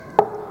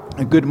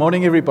Good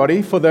morning,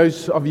 everybody. For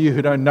those of you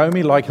who don't know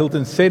me, like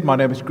Hilton said, my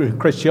name is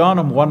Christian.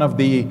 I'm one of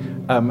the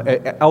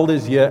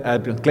elders here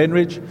at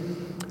Glenridge,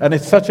 and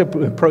it's such a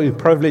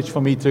privilege for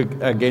me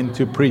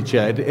to preach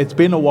here. It's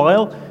been a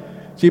while.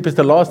 Jeepers,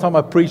 the last time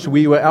I preached,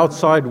 we were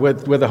outside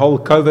with the whole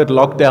COVID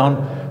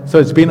lockdown, so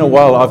it's been a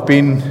while. I've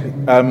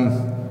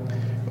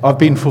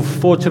been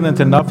fortunate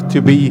enough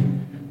to be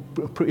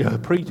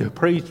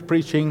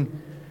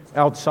preaching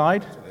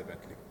outside.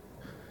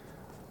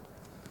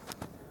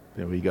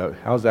 There we go.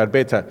 How's that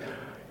better?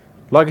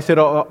 Like I said,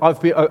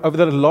 I've been over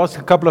the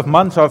last couple of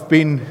months. I've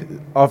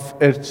been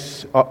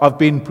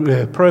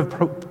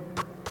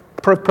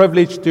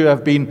privileged to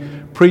have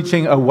been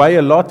preaching away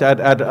a lot at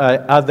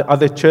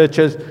other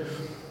churches,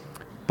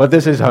 but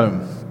this is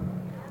home.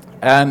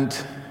 And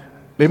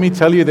let me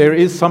tell you, there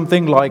is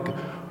something like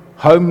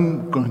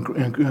home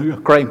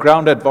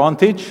ground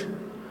advantage.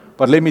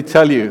 But let me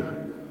tell you,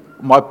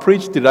 my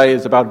preach today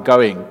is about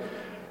going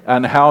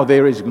and how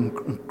there is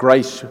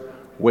grace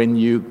when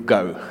you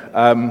go.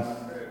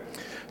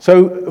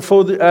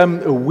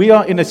 We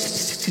are in a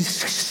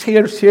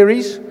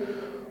series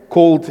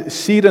called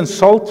Seed and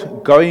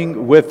Salt,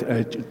 going with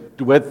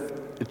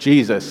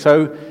Jesus.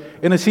 So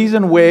in a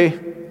season where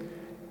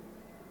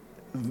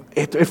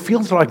it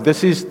feels like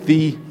this is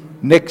the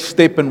next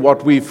step in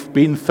what we've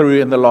been through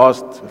in the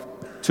last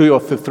 2 or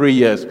 3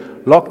 years.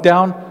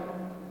 Lockdown,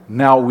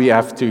 now we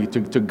have to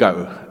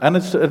go. And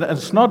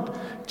it's not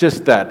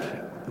just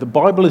that. The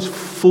Bible is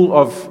full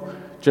of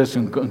just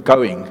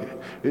going.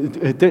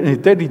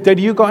 Did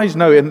you guys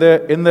know in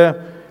the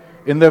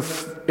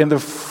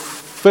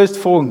first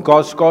 4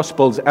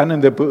 Gospels and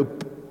in the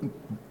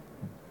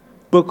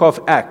book of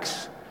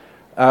Acts,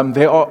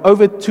 there are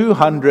over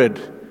 200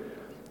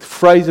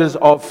 phrases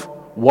of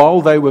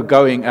while they were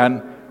going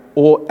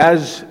or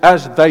as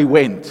they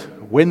went,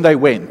 when they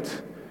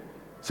went.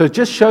 So it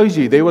just shows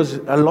you there was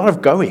a lot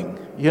of going,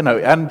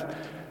 and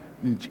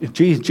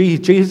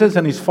Jesus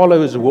and his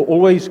followers were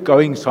always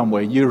going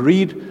somewhere. You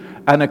read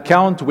an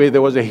account where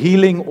there was a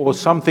healing or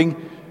something,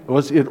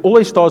 it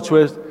always starts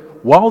with,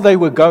 while they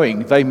were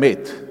going, they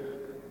met.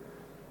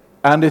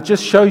 And it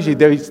just shows you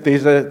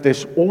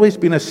there's always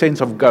been a sense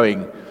of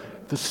going.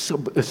 The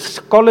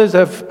scholars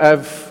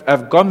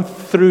have gone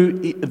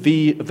through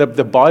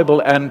the Bible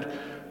and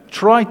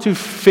tried to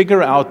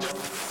figure out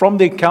from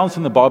the accounts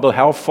in the Bible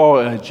how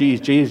far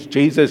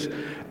Jesus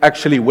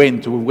actually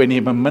went when he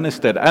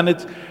ministered. And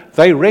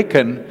they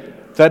reckon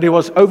that it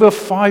was over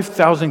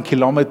 5,000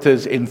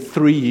 kilometers in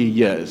 3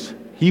 years.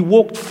 He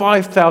walked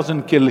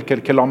 5,000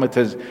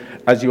 kilometers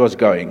as he was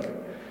going.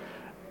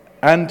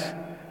 And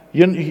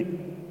they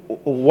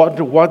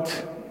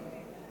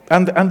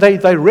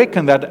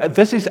reckon that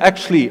this is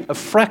actually a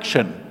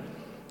fraction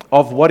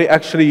of what he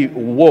actually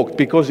walked.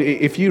 Because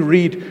if you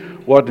read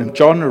what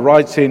John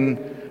writes in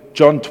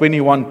John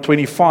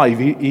 21:25,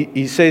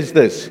 he says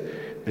this,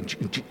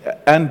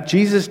 and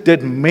Jesus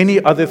did many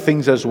other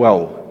things as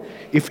well.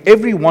 If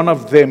every one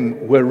of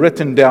them were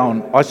written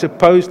down, I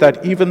suppose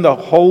that even the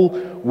whole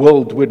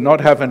world would not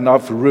have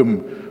enough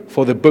room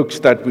for the books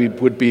that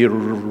would be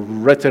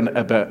written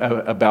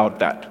about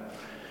that.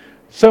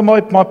 So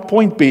my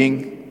point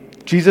being,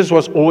 Jesus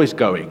was always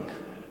going.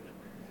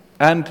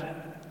 And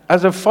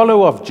as a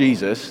follower of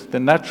Jesus, the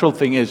natural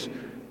thing is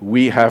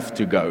we have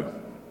to go.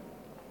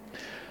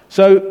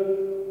 So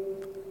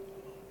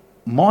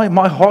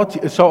my heart,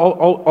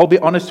 I'll be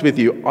honest with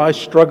you, I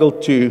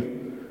struggled to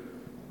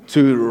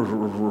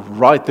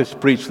write this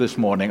preach this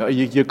morning.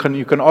 You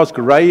can ask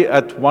Ray.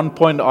 At one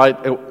point,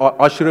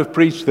 I should have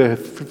preached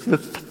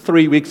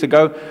 3 weeks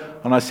ago,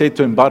 and I said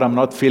to him, "But I'm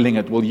not feeling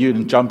it. Will you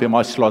jump in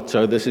my slot?"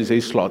 So this is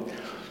his slot.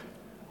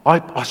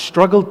 I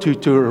struggled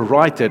to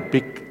write it,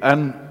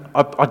 and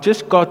I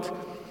just got,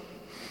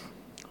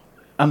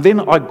 and then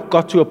I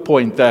got to a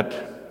point that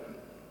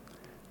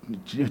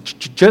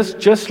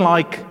just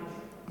like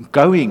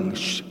going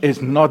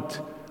is not,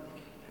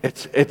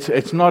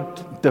 it's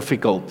not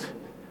difficult.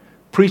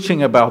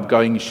 Preaching about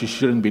going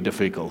shouldn't be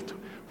difficult.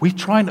 We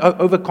try and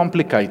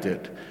overcomplicate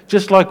it,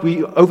 just like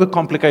we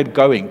overcomplicate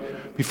going.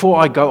 Before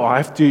I go, I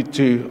have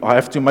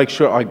to make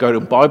sure I go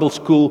to Bible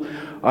school.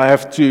 I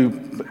have to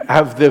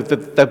have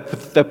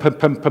the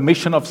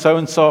permission of so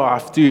and so.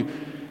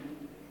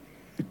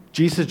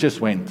 Jesus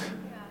just went.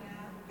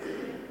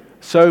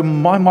 So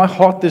my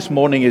heart this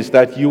morning is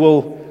that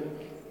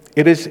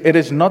it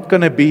is not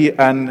going to be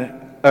a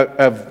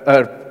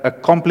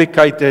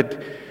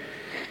complicated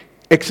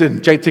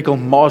exegetical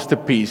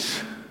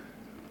masterpiece.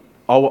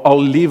 I'll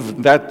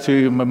leave that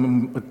to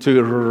Raymond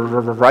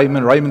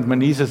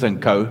Menezes and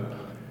co.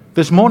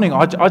 This morning,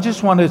 I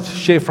just want to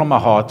share from my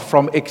heart,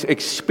 from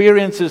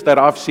experiences that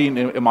I've seen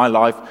in my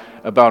life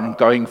about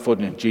going for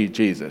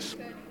Jesus.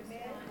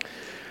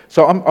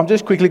 So I'm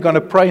just quickly going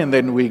to pray, and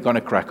then we're going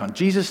to crack on.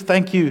 Jesus,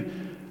 thank you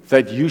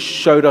that you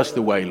showed us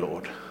the way,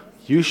 Lord.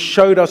 You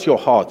showed us your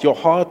heart. Your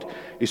heart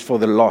is for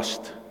the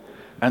lost.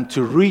 And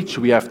to reach,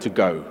 we have to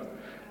go.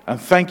 And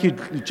thank you,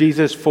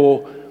 Jesus,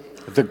 for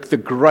the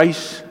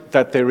grace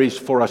that there is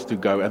for us to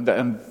go, and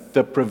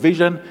the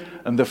provision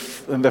and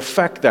the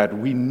fact that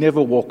we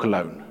never walk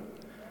alone.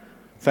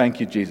 Thank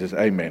you, Jesus.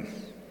 Amen.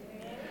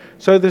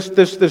 So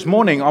this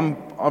morning,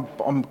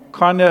 I'm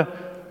kind of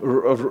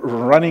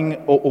running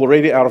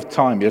already out of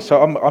time here.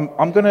 So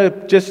I'm going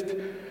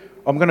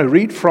to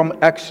read from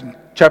Acts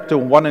chapter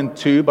 1 and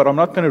 2, but I'm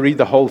not going to read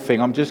the whole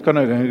thing. I'm just going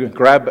to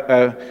grab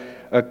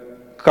a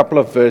couple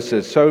of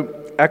verses.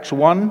 So Acts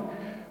 1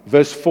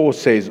 verse 4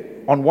 says,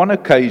 on one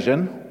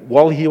occasion,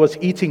 while he was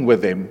eating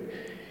with them,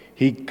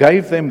 he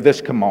gave them this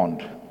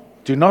command: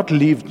 do not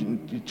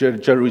leave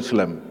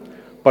Jerusalem,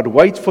 but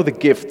wait for the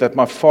gift that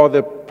my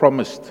Father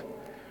promised,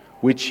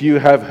 which you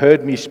have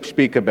heard me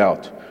speak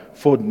about.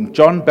 For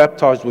John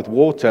baptized with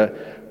water,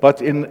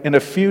 but in a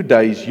few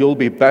days you'll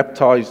be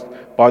baptized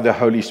by the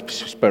Holy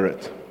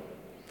Spirit.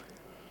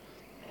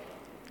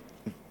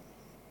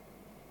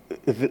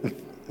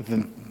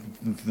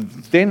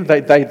 Then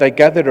they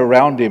gathered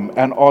around him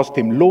and asked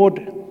him,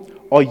 Lord,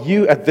 are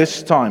you at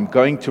this time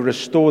going to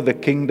restore the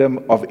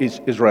kingdom of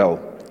Israel?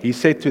 He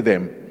said to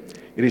them,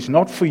 it is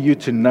not for you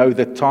to know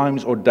the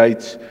times or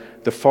dates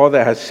the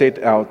Father has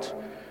set out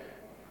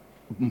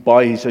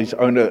by his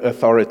own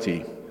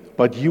authority,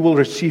 but you will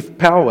receive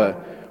power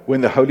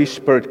when the Holy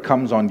Spirit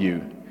comes on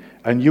you,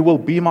 and you will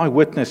be my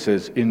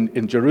witnesses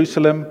in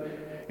Jerusalem,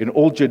 in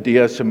all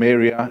Judea,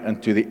 Samaria,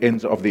 and to the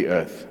ends of the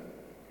earth.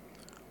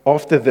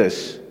 After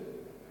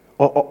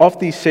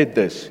he said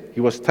this,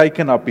 he was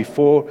taken up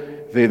before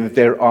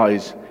their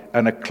eyes,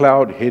 and a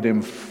cloud hid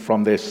him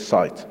from their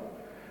sight.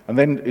 And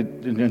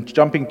then,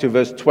 jumping to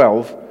verse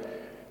 12,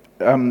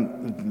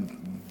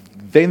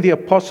 then the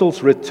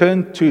apostles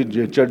returned to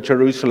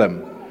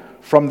Jerusalem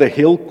from the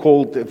hill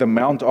called the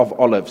Mount of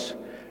Olives,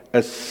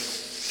 a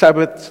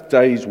Sabbath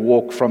day's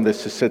walk from the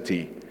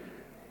city.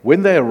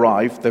 When they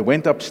arrived, they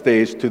went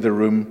upstairs to the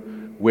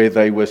room where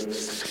they were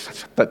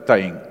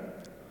staying.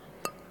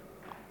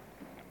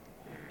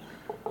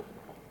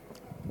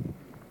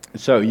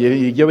 So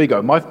here we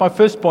go. My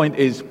first point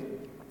is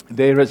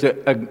there is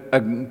a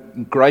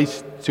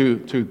grace to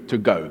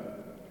go.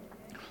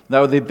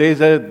 Now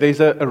there's a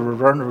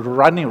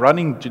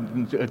running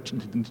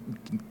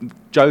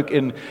joke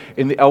in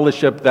the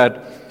eldership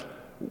that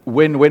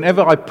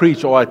whenever I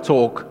preach or I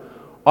talk,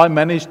 I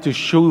manage to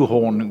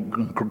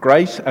shoehorn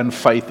grace and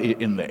faith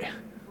in there.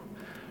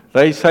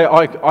 They say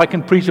I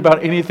can preach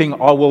about anything,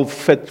 I will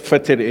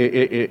fit it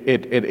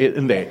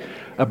in there.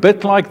 A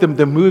bit like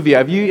the movie.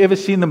 Have you ever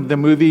seen the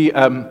movie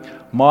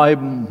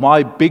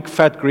My Big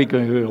Fat Greek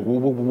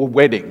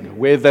Wedding,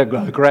 where the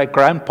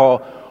grandpa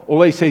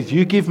always says,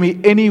 you give me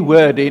any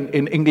word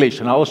in English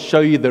and I'll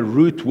show you the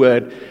root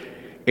word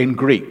in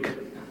Greek.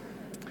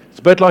 It's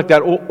a bit like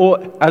that.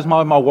 Or as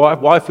my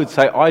wife would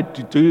say, I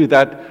do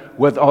that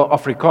with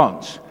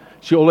Afrikaans.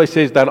 She always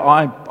says that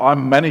I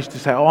managed to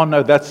say, oh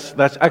no, that's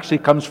actually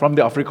comes from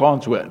the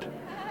Afrikaans word.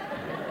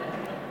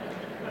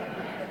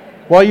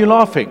 Why are you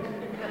laughing?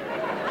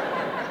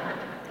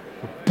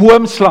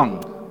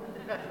 Boomslang.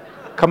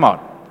 Come on.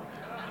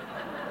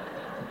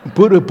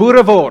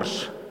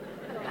 Boerewors.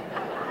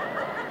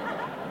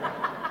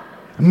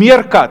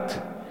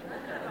 Meerkat.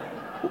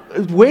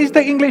 Where's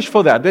the English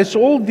for that? There's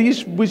all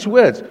these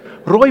words.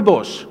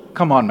 Rooibos.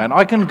 Come on, man.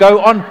 I can go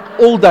on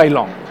all day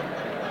long.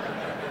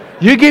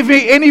 You give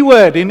me any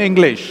word in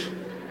English.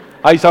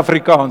 Hy's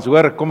Afrikaans,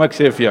 hoor, kom ek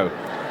sê vir jou.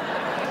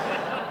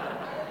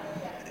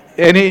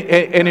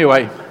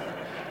 Anyway,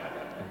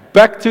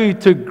 back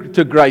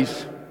to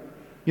grace.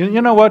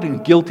 You know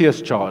what? Guilty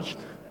as charged.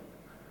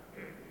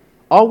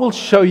 I will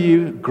show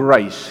you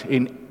grace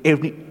in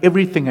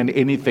everything and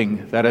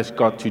anything that has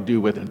got to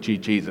do with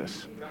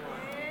Jesus.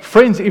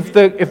 Friends, if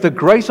the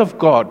grace of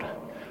God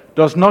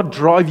does not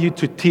drive you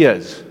to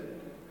tears,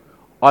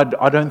 I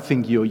don't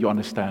think you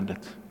understand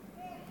it.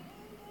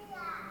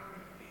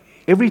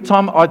 Every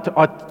time I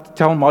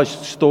tell my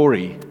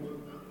story,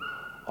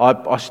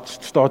 I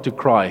start to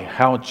cry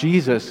how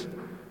Jesus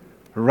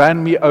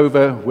ran me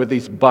over with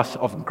his bus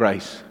of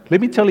grace. Let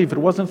me tell you, if it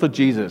wasn't for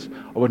Jesus,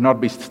 I would not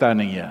be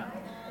standing here.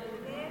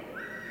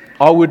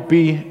 I would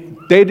be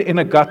dead in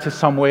a gutter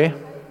somewhere.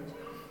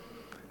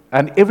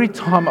 And every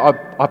time I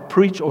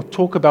preach or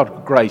talk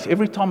about grace,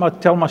 every time I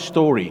tell my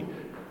story,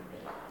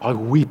 I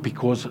weep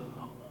because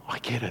I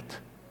get it.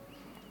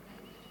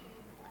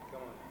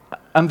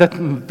 And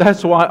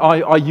that's why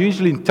I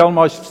usually tell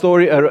my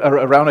story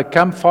around a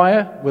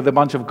campfire with a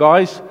bunch of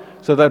guys,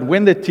 so that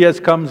when the tears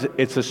comes,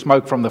 it's the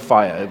smoke from the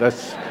fire.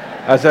 That's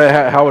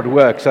how it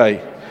works, eh?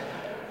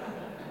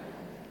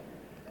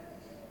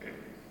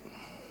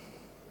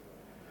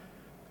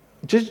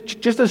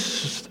 Just a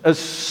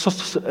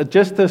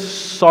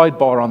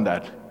sidebar on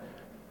that.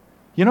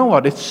 You know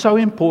what? It's so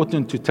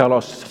important to tell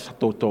our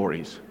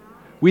stories.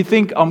 We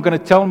think I'm going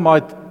to tell my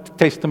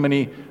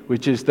testimony,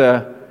 which is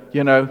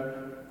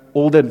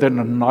all the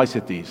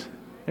niceties.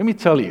 Let me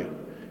tell you,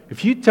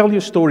 if you tell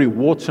your story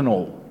warts and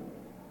all,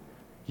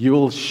 you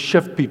will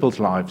shift people's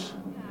lives.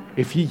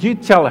 If you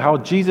tell how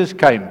Jesus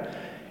came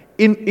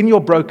in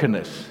your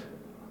brokenness,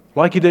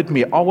 like he did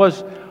me, let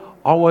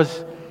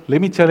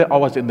me tell you, I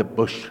was in the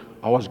bush.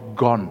 I was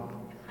gone.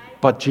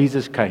 But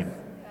Jesus came.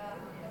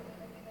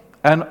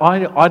 And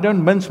I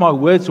don't mince my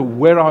words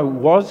where I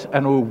was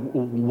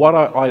and what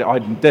I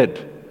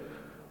did.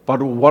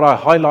 But what I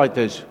highlight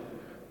is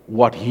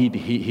what he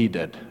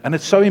did. And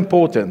it's so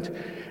important.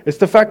 It's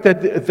the fact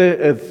that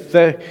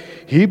the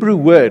Hebrew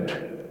word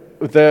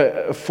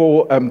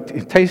for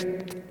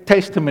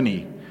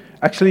testimony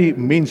actually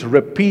means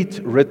repeat,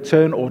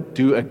 return, or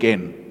do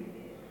again.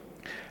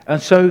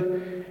 And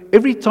so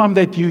every time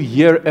that you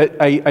hear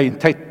a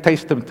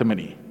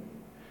testimony,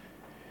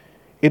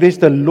 it is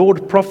the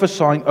Lord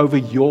prophesying over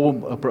your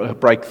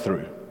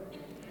breakthrough.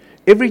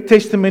 Every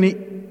testimony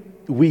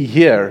we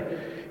hear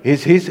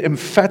is His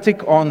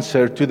emphatic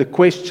answer to the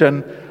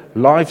question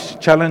life's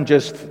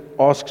challenges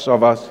asks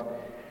of us,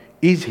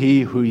 is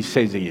He who He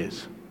says He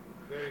is?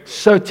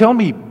 So tell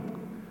me,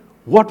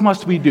 what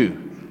must we do?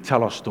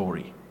 Tell our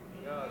story.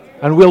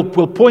 And we'll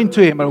point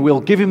to Him and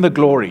we'll give Him the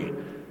glory.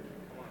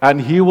 And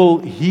He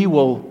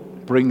will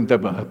bring the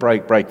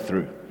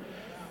breakthrough.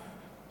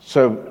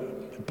 So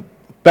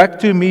back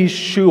to me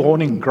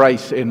shoehorning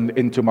grace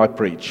into my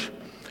preach.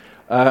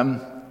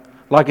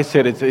 Like I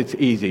said, it's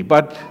easy,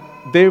 but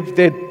there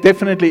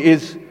definitely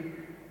is.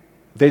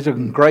 There's a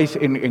grace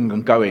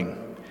in going.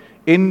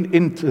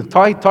 In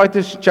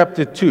Titus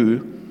chapter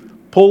 2,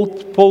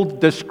 Paul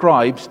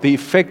describes the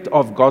effect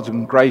of God's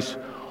grace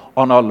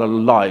on our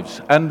lives,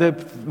 and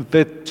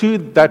the two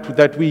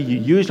that we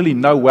usually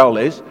know well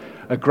is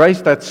a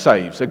grace that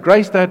saves, a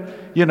grace that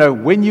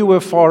when you were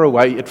far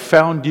away, it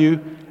found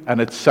you and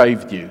it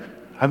saved you.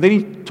 And then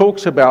he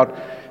talks about,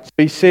 so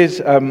he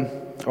says,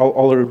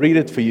 I'll read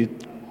it for you,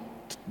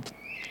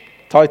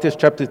 Titus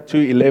chapter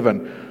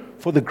 2:11.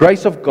 For the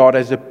grace of God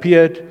has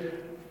appeared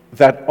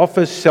that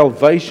offers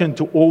salvation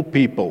to all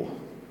people.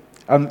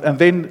 And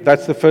then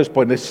that's the first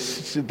point.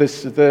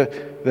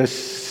 The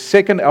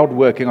second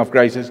outworking of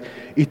grace is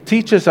it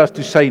teaches us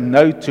to say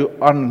no to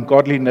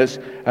ungodliness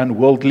and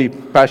worldly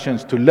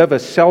passions, to live a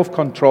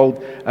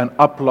self-controlled and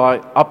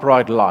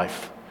upright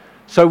life.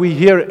 So we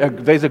hear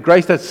there's a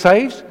grace that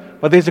saves,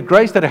 but there's a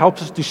grace that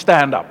helps us to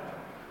stand up,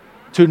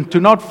 to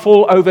not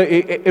fall over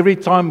every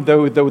time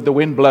the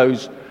wind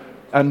blows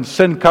and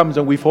sin comes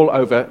and we fall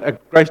over, a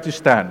grace to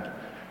stand.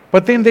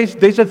 But then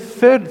there's a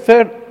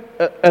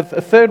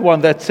third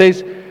one that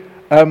says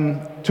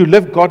to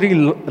live godly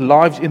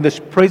lives in this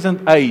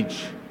present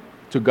age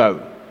to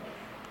go.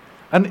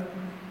 And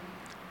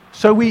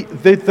so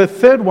the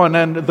third one,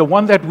 and the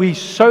one that we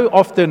so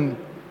often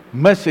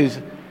miss,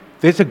 is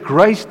there's a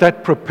grace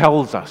that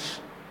propels us.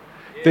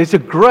 There's a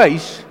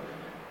grace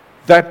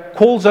that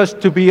calls us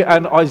to be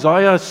an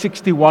Isaiah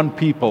 61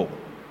 people,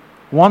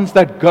 ones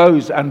that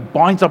goes and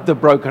binds up the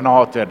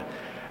brokenhearted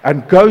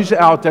and goes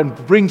out and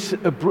brings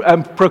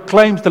and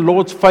proclaims the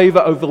Lord's favor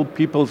over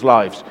people's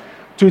lives,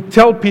 to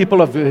tell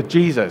people of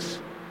Jesus.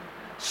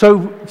 So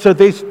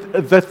there's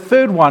the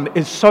third one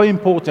is so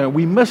important.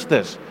 We miss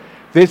this.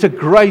 There's a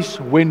grace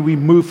when we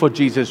move for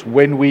Jesus,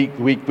 when we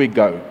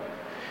go.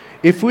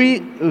 If we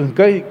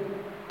go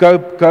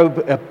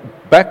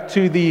back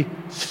to the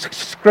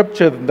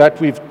scripture that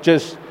we've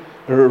just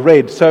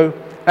read, so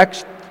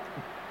Acts,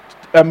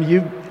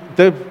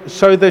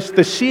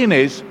 the scene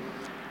is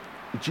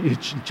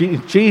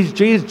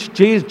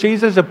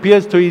Jesus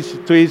appears to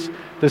his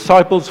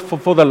disciples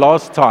for the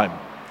last time,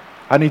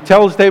 and he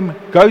tells them,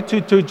 go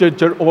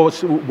or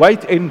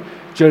wait in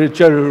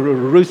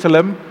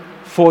Jerusalem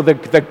for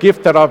the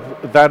gift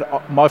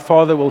that my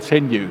Father will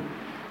send you.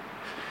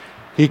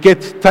 He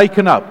gets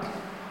taken up.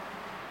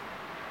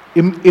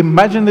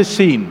 Imagine the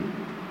scene.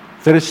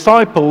 The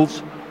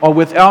disciples are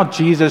without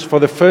Jesus for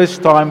the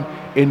first time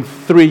in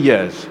 3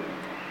 years.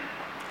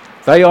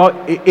 They are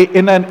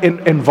in an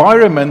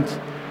environment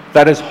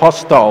that is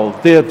hostile.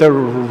 The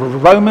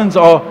Romans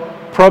are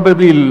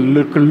probably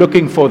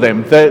looking for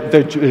them.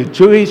 The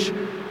Jewish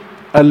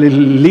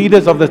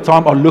leaders of the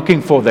time are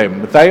looking for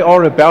them. They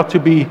are about to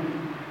be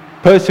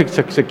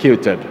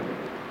persecuted.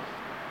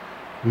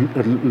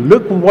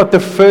 Look what the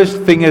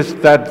first thing is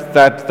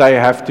that they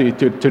have to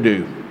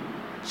do.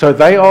 So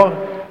they are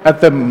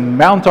at the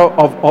Mount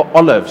of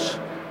Olives.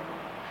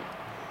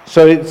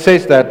 So it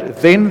says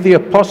that then the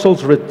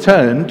apostles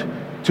returned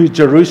to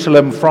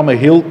Jerusalem from a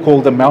hill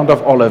called the Mount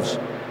of Olives,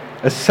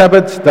 a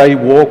Sabbath day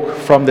walk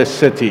from the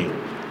city.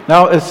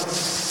 Now, a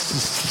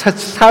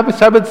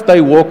Sabbath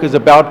day walk is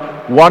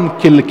about 1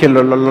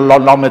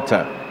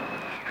 kilometer.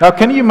 Now,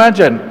 can you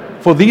imagine,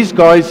 for these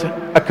guys,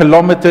 a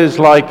kilometer is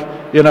like,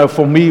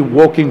 for me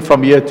walking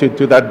from here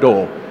to that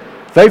door.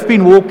 They've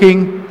been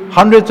walking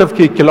hundreds of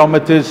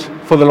kilometers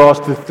for the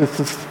last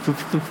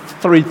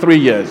 3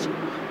 years.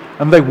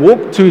 And they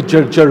walk to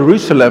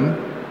Jerusalem,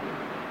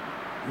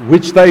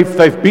 which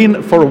they've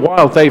been for a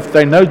while.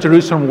 They know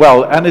Jerusalem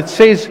well. And it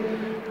says,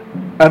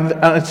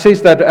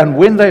 and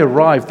when they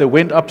arrived, they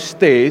went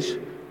upstairs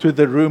to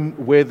the room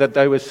where that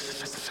they were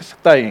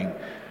staying.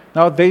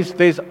 Now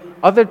there's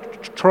other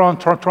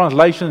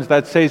translations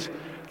that says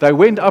they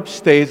went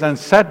upstairs and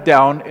sat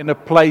down in a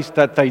place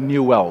that they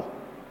knew well.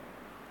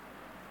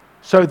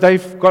 So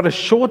they've got a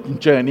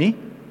short journey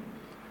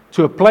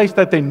to a place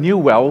that they knew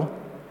well,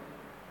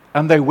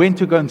 And they went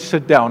to go and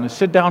sit down. And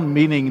sit down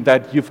meaning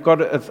that you've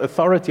got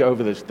authority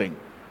over this thing.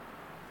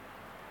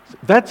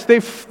 That's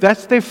their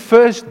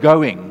first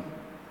going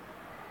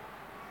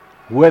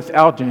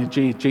without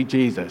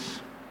Jesus.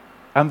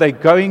 And they're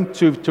going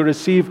to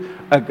receive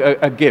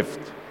a gift.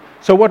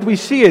 So what we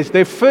see is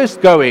their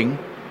first going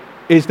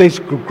is there's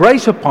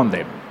grace upon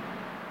them.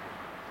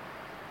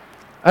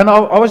 And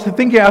I was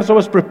thinking as I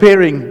was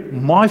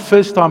preparing, my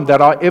first time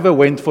that I ever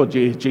went for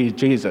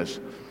Jesus.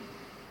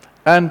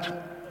 And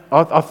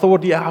I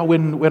thought,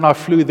 when I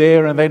flew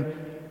there, and then,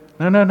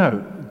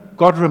 no.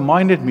 God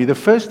reminded me, the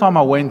first time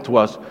I went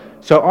was,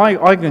 so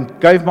I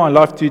gave my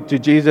life to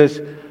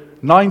Jesus,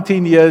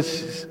 19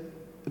 years,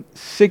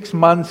 6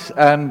 months,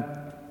 and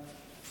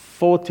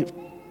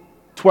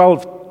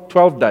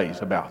 12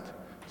 days about.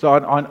 So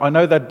I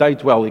know that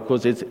date well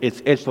because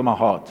it's etched on my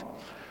heart.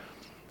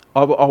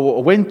 I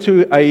went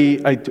to a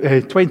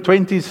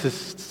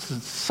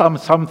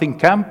 20-something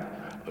camp.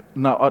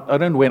 No, I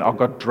didn't win. I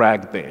got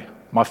dragged there.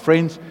 My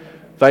friends,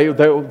 they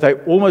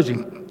almost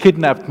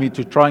kidnapped me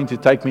to trying to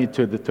take me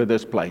to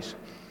this place.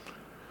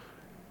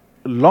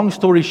 Long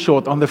story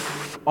short, on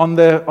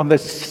the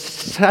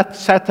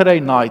Saturday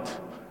night,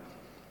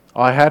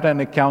 I had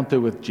an encounter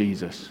with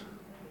Jesus,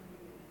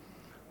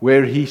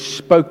 where he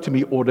spoke to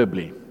me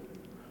audibly,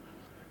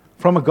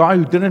 from a guy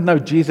who didn't know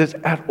Jesus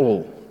at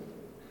all.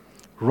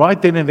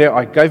 Right then and there,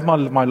 I gave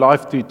my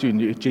life to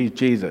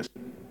Jesus.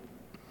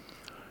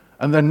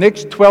 And the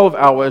next 12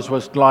 hours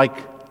was like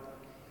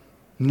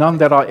none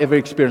that I ever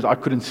experienced. I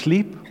couldn't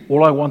sleep.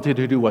 All I wanted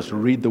to do was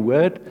read the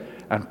Word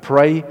and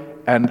pray,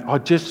 and I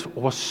just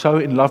was so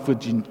in love with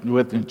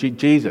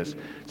Jesus.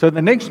 So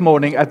the next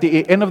morning, at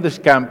the end of this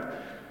camp,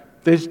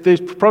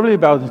 there's probably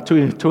about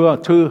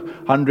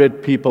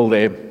 200 people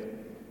there.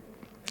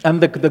 And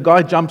the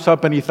guy jumps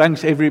up and he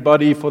thanks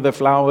everybody for the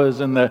flowers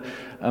and the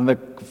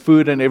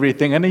food and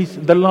everything. And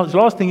the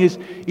last thing is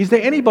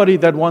there anybody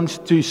that wants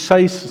to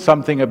say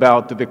something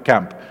about the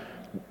camp?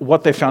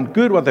 What they found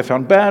good, what they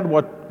found bad,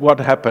 what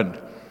happened?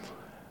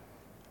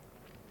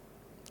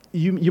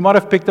 You might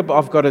have picked up,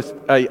 I've got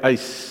a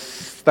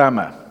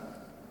stammer.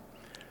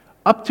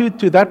 Up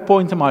to that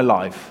point in my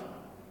life,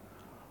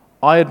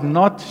 I had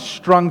not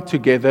strung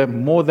together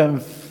more than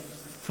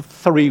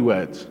 3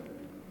 words.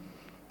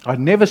 I'd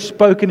never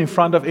spoken in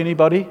front of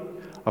anybody.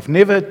 I've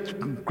never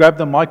grabbed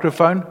the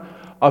microphone.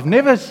 I've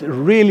never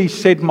really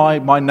said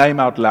my name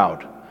out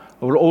loud.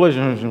 I will always,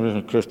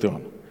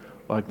 Christian,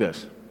 like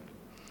this.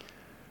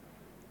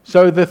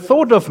 So the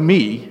thought of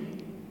me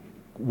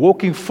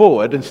walking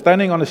forward and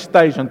standing on a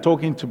stage and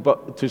talking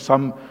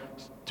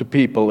to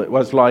people, it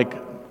was like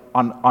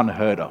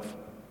unheard of.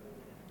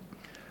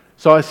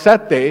 So I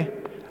sat there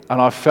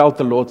and I felt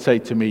the Lord say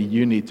to me,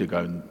 you need to go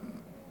and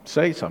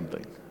say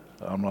something.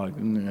 I'm like,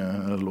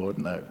 no, Lord,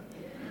 no.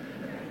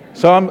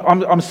 So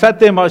I'm sat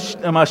there in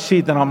my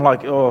seat and I'm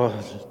like, oh,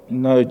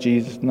 no,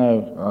 Jesus,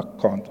 no, I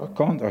can't.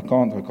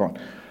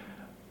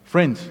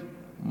 Friends,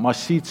 my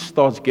seat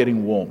starts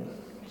getting warm.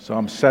 So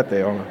I'm sat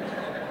there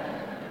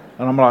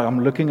and I'm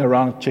looking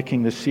around,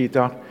 checking the seat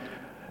out.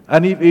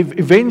 And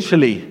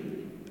eventually,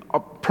 I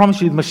promise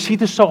you, my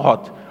seat is so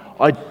hot,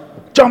 I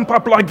jump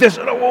up like this,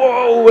 and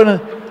whoa,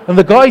 and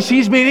the guy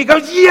sees me and he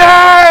goes,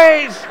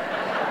 yes!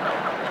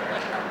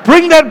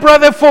 Bring that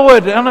brother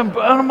forward. And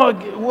I'm like,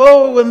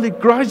 whoa, and the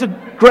guys are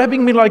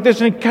grabbing me like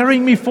this and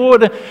carrying me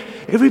forward. And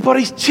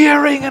everybody's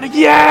cheering and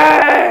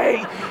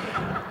yay!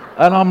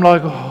 And I'm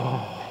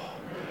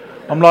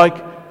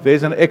like,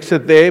 there's an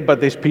exit there, but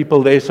there's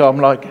people there. So I'm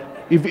like,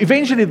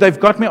 eventually they've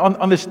got me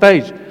on the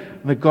stage.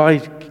 And the guy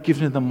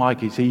gives me the mic.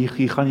 He says,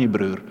 "Hier gaan jy,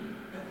 broer."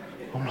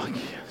 I'm like,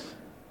 yes.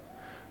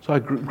 So I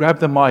grab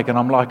the mic and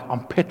I'm like,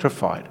 I'm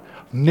petrified.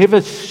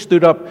 Never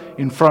stood up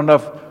in front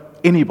of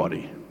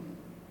anybody.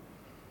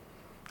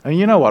 And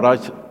you know what? I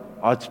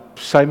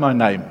say my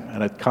name,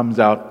 and it comes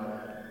out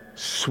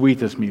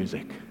sweet as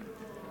music.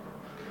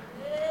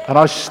 And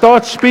I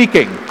start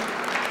speaking.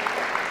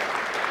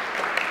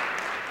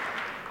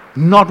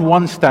 Not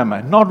one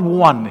stammer, not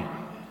one.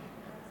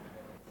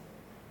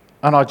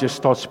 And I just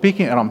start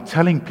speaking, and I'm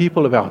telling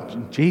people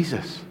about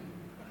Jesus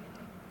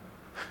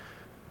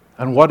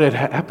and what had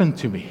happened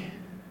to me.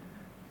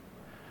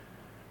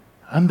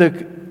 And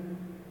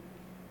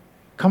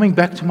coming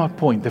back to my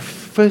point, the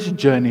first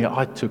journey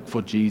I took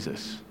for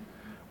Jesus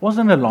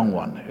wasn't a long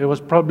one. It was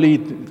probably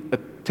a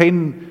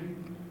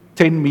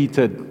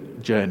 10-meter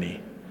journey.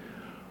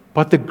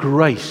 But the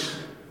grace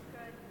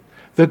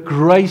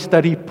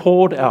that he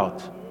poured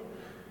out.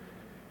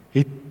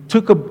 He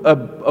took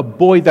a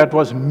boy that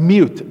was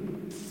mute,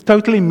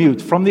 totally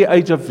mute, from the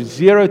age of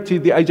 0 to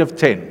the age of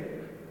 10.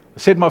 I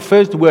said my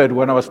first word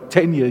when I was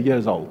 10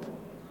 years old.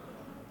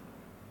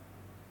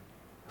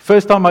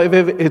 First time I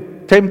ever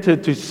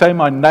attempted to say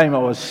my name, I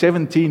was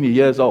 17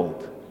 years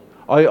old.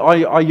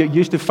 I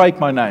used to fake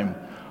my name.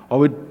 I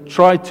would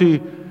try to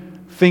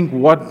think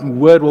what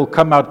word will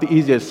come out the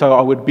easiest. So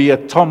I would be a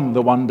Tom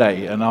the one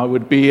day, and I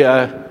would be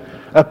a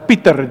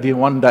Peter the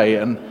one day,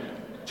 and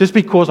just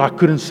because I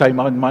couldn't say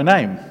my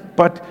name.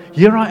 But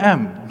here I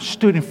am,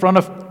 stood in front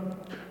of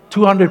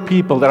 200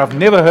 people that I've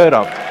never heard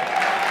of.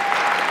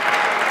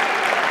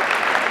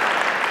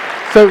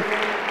 So,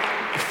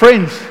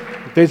 friends,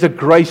 there's a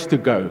grace to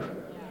go.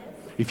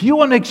 If you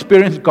want to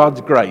experience God's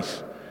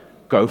grace,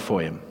 go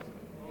for Him.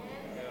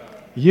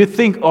 You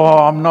think,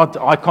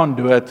 I can't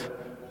do it.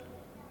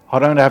 I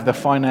don't have the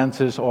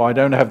finances, or I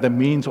don't have the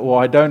means,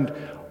 or I don't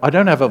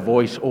have a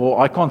voice,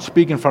 or I can't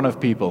speak in front of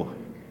people.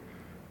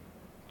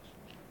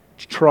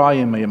 Try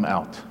Him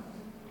out.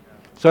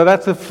 So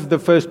that's the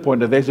first point,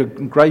 that there's a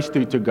grace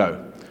to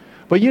go.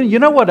 But you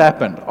know what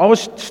happened? I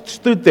was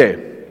stood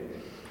there.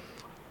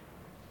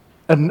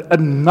 And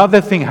another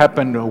thing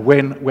happened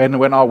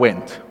when I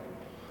went.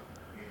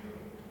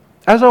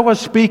 As I was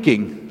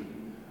speaking,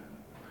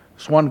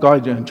 this one guy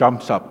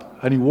jumps up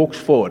and he walks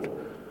forward.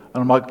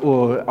 And I'm like,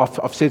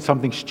 I've said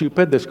something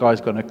stupid. This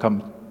guy's going to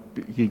come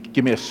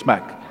give me a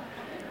smack.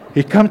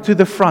 He comes to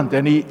the front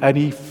and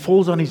he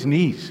falls on his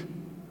knees.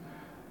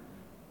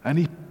 And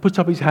he puts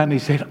up his hand and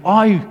he said,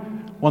 I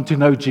want to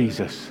know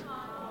Jesus.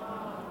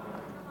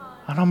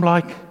 And I'm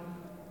like,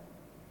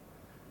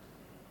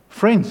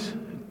 friends,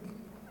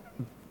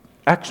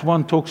 Acts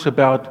 1 talks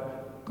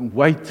about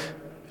wait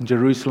in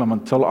Jerusalem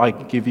until I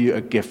give you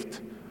a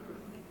gift.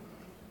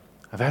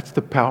 That's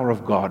the power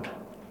of God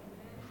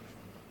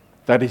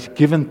that is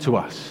given to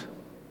us.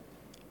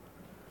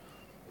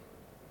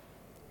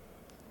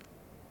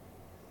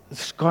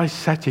 This guy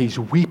sat here, he's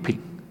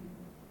weeping.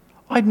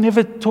 I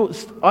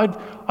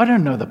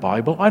don't know the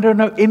Bible. I don't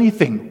know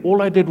anything.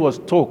 All I did was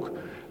talk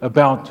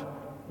about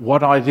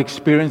what I'd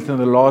experienced in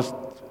the last,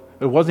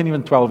 it wasn't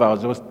even 12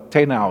 hours, it was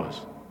 10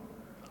 hours.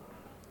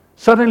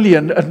 Suddenly,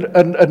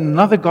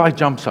 another guy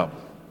jumps up.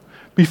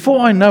 Before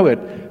I know it,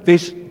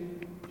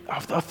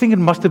 I think it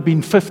must have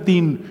been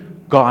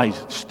 15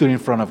 guys stood in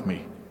front of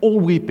me, all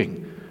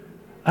weeping.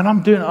 And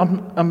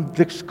I'm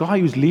this guy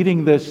who's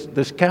leading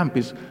this camp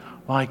is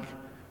like,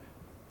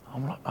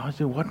 I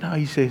said, what now?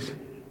 He says,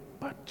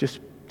 but just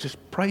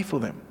pray for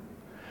them.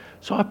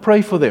 So I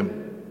pray for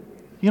them.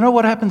 You know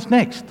what happens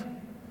next?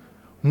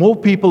 More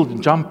people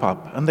jump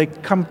up and they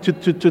come to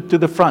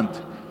the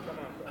front.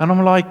 And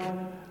I'm like,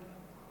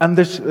 and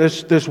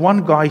this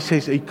one guy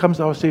says, he comes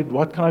out and said,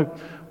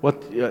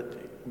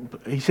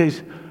 he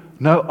says,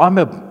 no,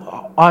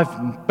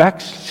 I've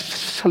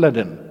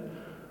backslidden.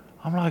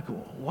 I'm like,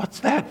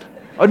 what's that?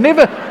 I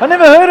never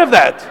heard of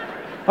that.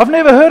 I've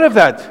never heard of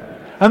that.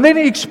 And then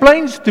he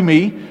explains to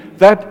me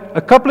that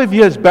a couple of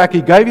years back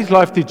he gave his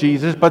life to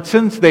Jesus, but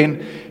since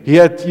then he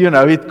had,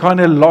 he'd kind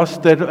of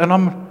lost it. And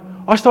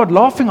I started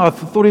laughing. I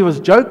thought he was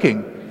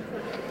joking.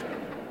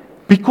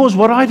 Because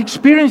what I'd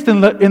experienced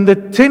in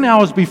the 10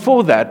 hours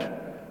before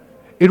that,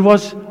 it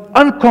was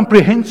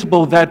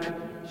incomprehensible that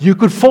you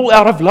could fall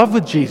out of love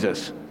with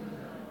Jesus.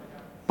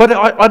 But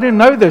I didn't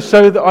know this,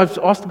 so I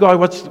asked the guy,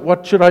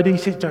 what should I do? He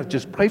said,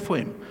 just pray for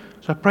him.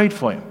 So I prayed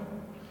for him.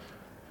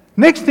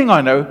 Next thing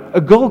I know,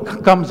 a girl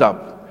comes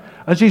up,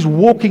 and she's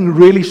walking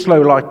really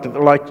slow, like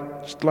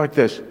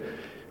this.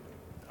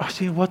 I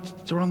said,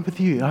 what's wrong with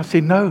you? I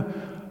said, no,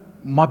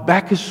 my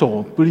back is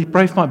sore. Will you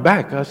pray for my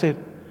back? I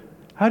said,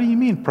 how do you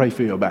mean pray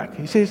for your back?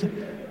 He says,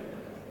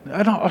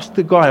 and I asked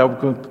the guy, I'm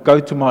going to go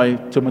to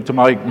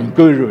my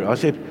guru. I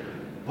said,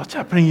 what's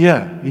happening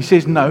here? He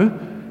says, no,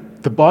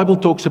 the Bible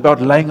talks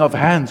about laying of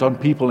hands on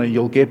people and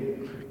you'll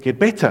get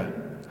better.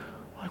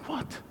 I'm like,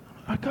 what?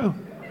 I go,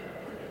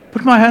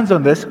 put my hands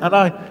on this and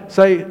I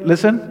say,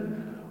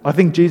 listen, I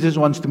think Jesus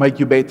wants to make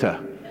you better.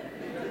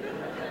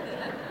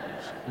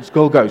 This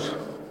girl goes,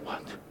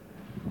 what?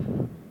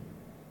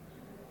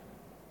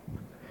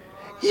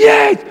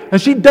 Yes!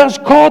 And she does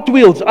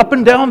cartwheels up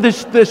and down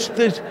this.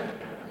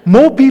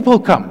 More people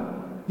come.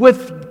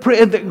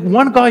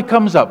 One guy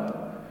comes up.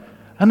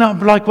 And I'm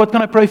like, what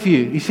can I pray for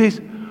you? He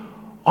says,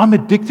 I'm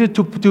addicted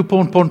to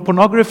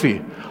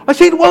pornography. I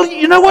said, well,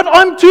 you know what?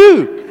 I'm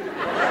too.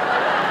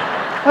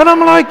 And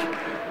I'm like,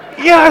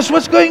 yes,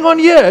 what's going on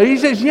here? He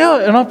says, yeah.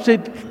 And I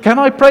said, can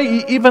I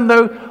pray even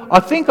though I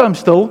think I'm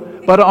still,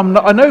 but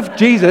I know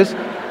Jesus,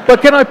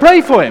 but can I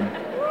pray for him?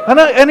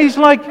 And he's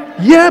like,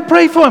 yeah,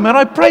 pray for him. And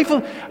I pray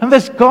for him. And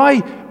this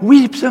guy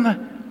weeps and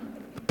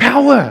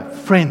power,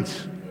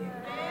 friends.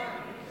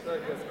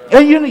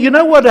 And you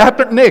know what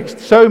happened next?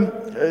 So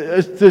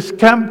this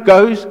camp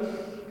goes,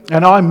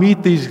 and I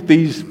meet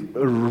these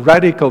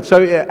radicals.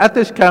 So at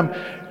this camp,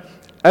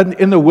 and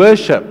in the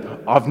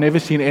worship, I've never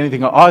seen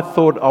anything. I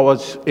thought I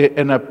was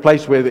in a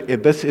place where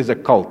this is a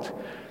cult.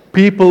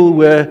 People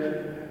were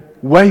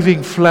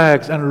waving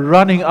flags and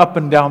running up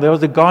and down. There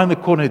was a guy in the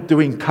corner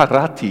doing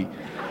karate,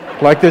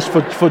 like this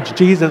for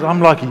Jesus. I'm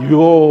like,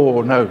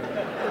 no.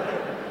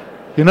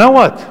 You know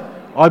what?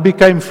 I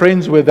became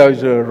friends with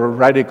those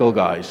radical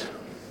guys.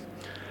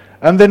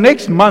 And the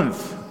next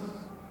month,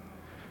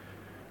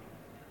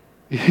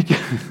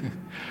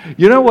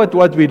 you know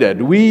what we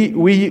did?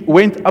 We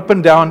went up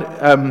and down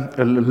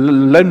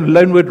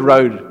Linwood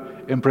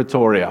Road in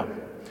Pretoria.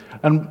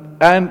 And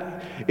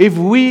if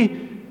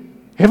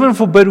heaven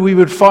forbid, we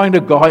would find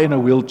a guy in a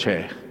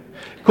wheelchair.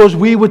 Because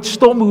we would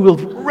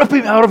rip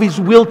him out of his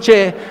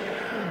wheelchair,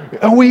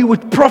 And we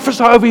would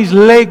prophesy over his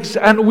legs,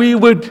 and we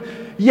would,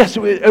 yes,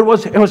 it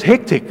was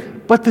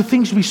hectic. But the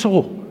things we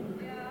saw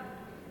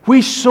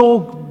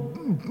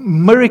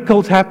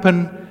miracles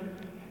happen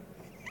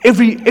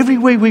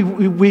everywhere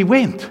we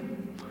went.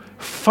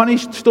 Funny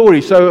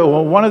story.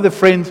 So one of the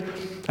friends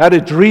had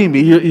a dream.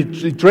 He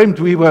dreamed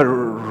we were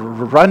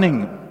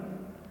running,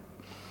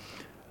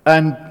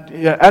 and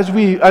as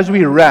we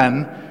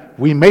ran,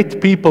 we met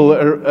people,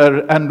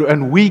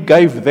 and we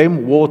gave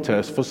them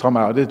water for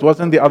somehow. It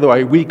wasn't the other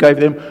way. We gave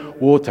them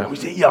water. We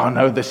said, "Yeah,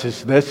 no, this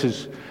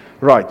is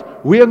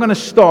right. We are going to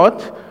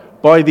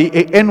start by the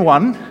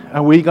N1,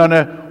 and we're going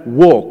to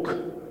walk.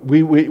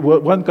 We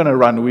weren't going to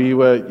run. We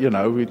were,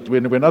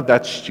 we're not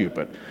that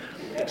stupid.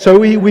 So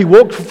we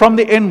walked from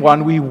the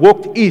N1. We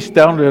walked east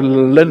down to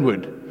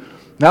Linwood.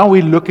 Now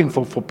we're looking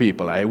for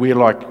people.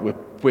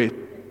 We're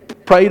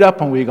prayed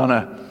up, and we're going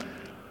to.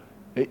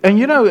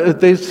 And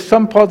there's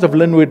some parts of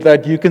Linwood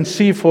that you can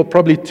see for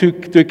probably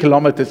 2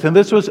 kilometers. And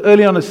this was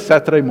early on a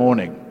Saturday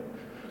morning.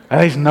 And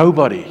there's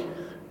nobody.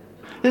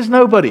 There's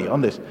nobody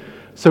on this.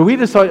 So we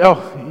decided,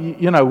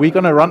 we're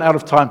going to run out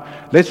of time.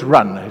 Let's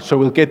run. So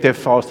we'll get there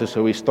faster.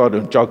 So we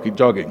started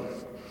jogging.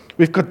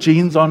 We've got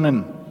jeans on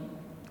and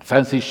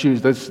fancy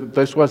shoes. This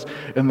was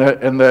in the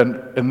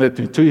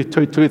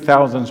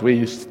 2000s where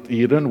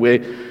you didn't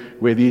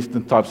wear these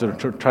types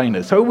of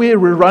trainers. So we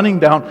were running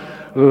down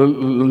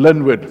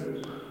Linwood.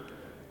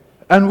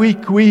 And we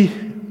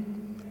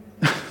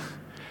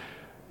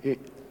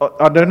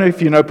I don't know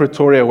if you know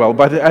Pretoria well,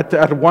 but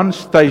at one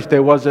stage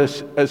there was a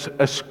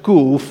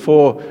school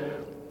for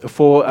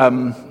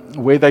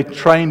where they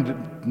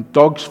trained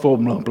dogs for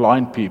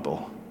blind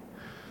people.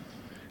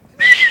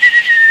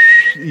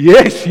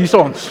 Yes, he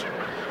sounds.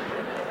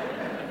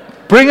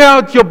 Bring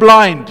out your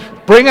blind.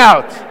 Bring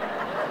out.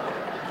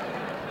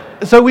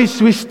 So we're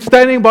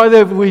standing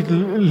we're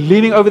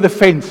leaning over the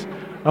fence,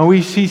 and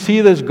we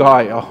see this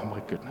guy. Oh my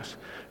goodness.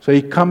 So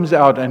he comes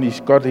out and he's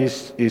got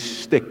his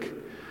stick.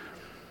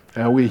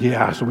 And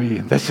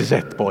this is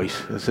it,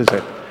 boys. This is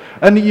it.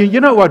 And you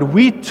know what?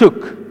 We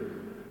took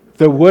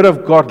the Word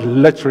of God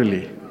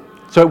literally.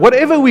 So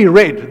whatever we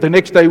read, the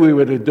next day we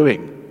were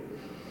doing.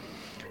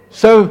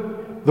 So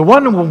the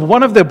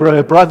one of the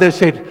brothers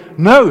said,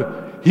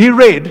 no, he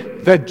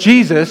read that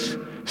Jesus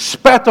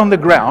spat on the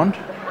ground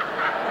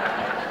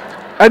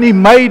and he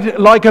made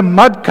like a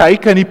mud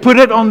cake and he put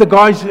it on the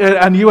guys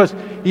and he was,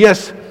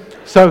 yes.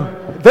 So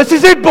this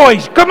is it,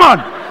 boys. Come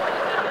on.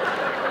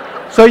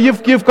 So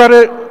you've got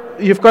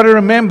to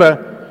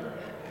remember,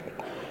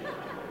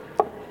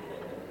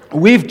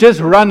 we've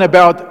just run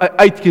about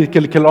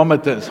 8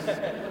 kilometers.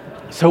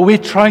 So we're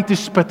trying to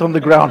spit on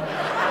the ground,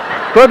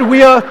 but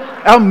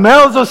our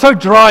mouths are so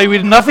dry.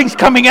 Nothing's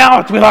coming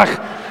out. We're like,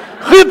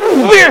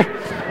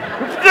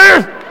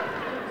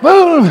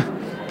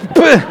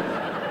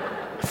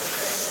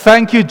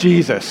 thank you,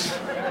 Jesus.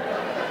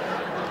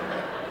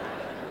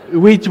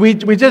 We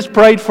just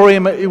prayed for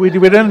him. We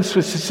didn't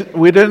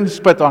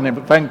spit on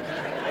him. Thank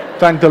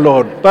the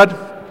Lord. But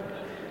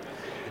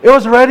it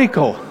was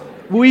radical.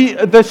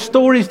 The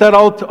stories that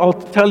I'll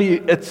tell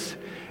you,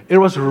 it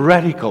was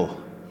radical.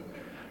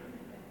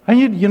 And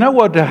you know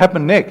what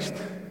happened next?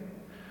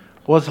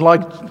 Was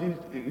like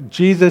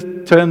Jesus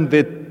turned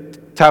the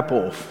tap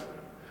off.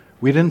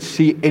 We didn't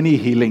see any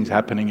healings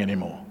happening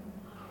anymore.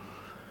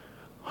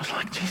 I was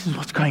like, Jesus,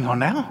 what's going on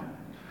now?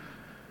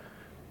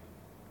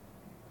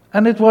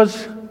 And it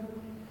was,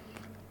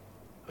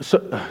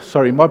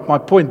 sorry, my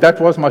point, that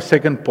was my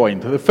second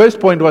point. The first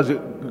point was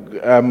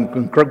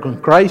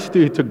grace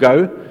to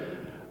go.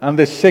 And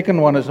the second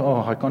one is,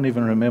 I can't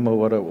even remember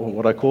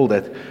what I called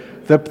it.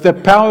 The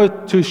power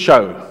to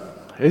show.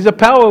 There's a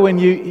power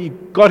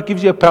when God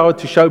gives you a power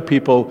to show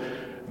people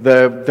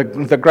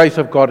the grace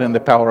of God and the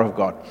power of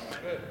God.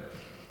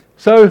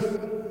 So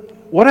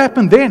what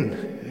happened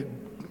then?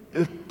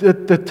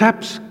 The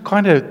taps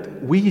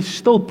we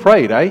still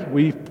prayed,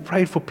 We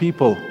prayed for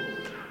people.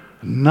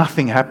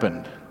 Nothing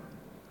happened.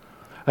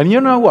 And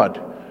you know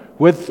what?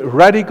 With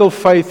radical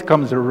faith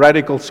comes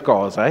radical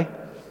scars,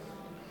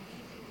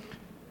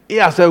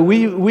 Yeah, so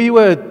we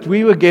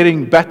were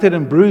getting battered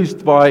and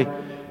bruised by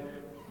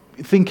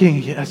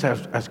thinking,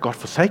 has God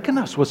forsaken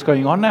us? What's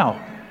going on now?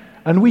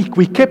 And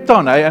we kept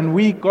on, And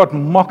we got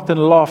mocked and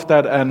laughed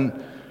at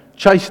and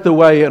chased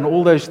away and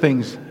all those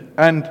things.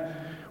 And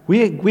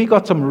we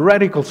got some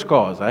radical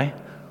scars,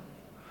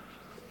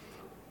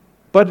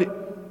 But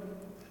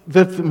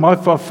my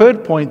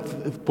third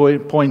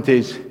point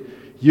is,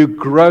 you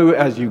grow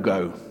as you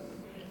go.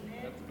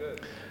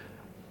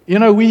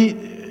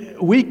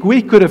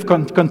 We could have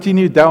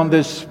continued down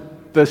this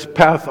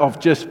path of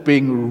just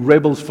being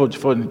rebels for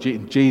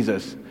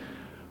Jesus,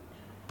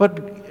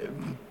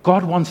 but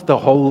God wants the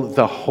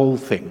whole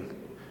thing.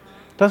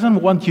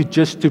 Doesn't want you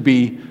just to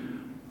be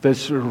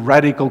this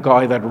radical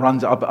guy that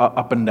runs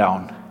up and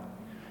down.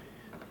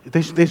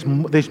 There's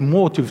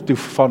more to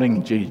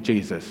following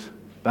Jesus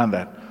than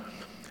that.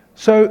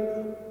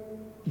 So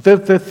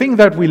the thing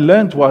that we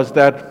learned was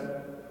that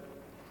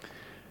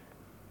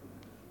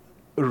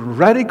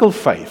radical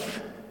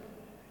faith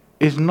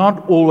is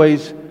not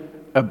always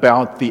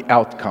about the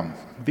outcome.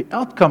 The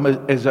outcome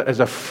is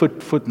a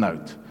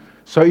footnote.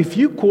 So if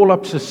you call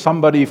up to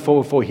somebody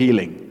for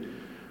healing,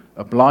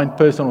 a blind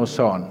person or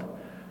so on,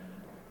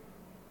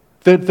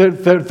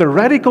 the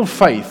radical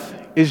faith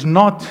is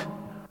not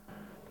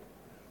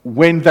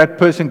when that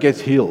person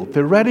gets healed.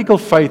 The radical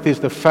faith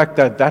is the fact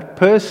that that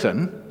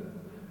person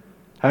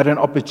had an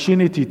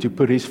opportunity to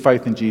put his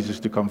faith in Jesus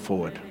to come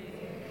forward.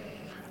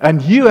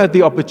 And you had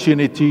the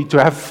opportunity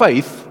to have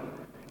faith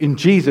in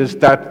Jesus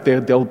that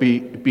there'll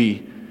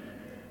be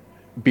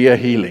a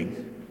healing.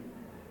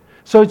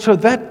 So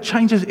that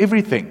changes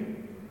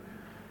everything.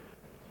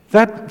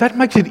 That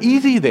makes it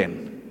easy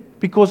then,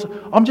 because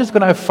I'm just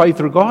going to have faith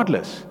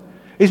regardless.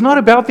 It's not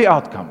about the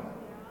outcome.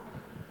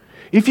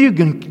 If you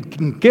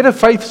can get a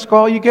faith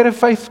scar, you get a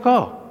faith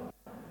scar.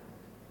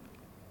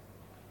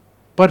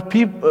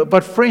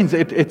 But friends,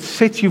 it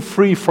sets you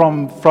free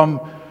from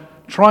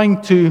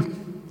trying to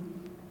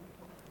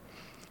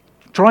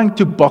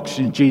box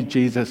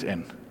Jesus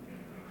in.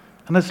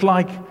 And it's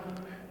like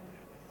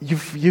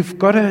you've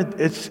got to.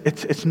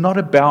 It's not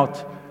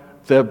about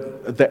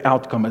the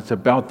outcome. It's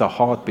about the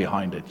heart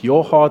behind it.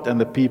 Your heart and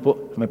the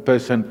people and the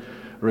person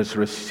is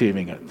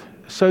receiving it.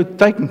 So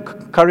take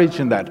courage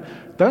in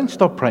that. Don't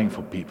stop praying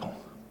for people.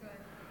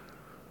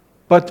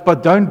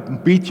 But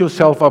don't beat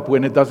yourself up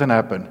when it doesn't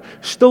happen.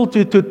 Still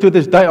to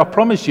this day, I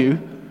promise you,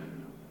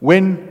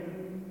 when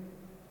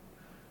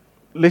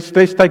let's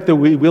take the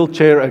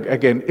wheelchair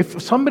again.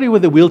 If somebody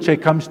with a wheelchair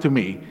comes to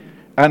me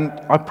and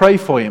I pray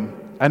for him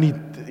and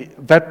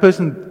that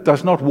person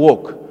does not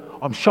walk,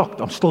 I'm shocked.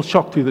 I'm still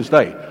shocked to this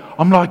day.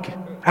 I'm like,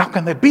 how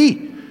can that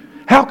be?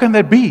 How can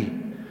that be?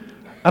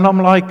 And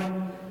I'm like,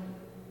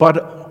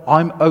 but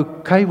I'm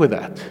okay with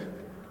that.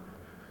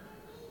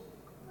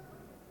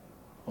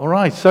 All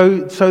right,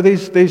 so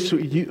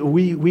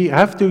we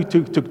have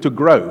to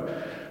grow.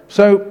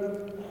 So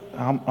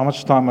how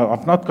much time?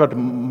 I've not got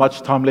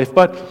much time left.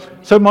 But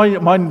so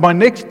my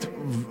next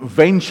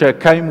venture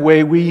came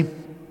where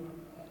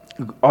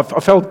I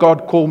felt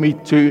God call me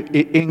to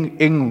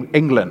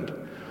England.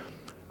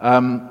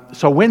 So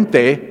I went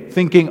there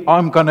thinking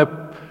I'm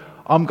gonna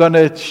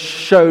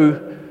show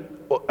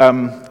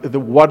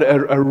what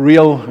a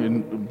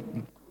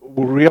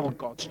real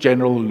God's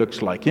general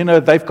looks like. You know,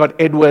 they've got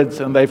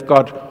Edwards and they've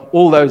got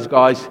all those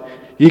guys.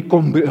 Hier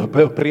kom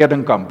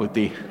Bredenkamp,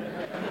 boetie.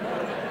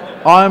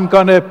 I'm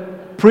going to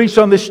preach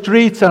on the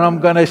streets and I'm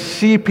going to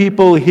see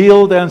people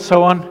healed and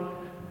so on.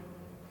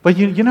 But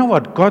you know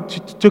what? God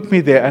took me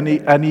there and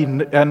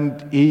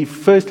he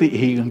firstly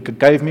he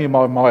gave me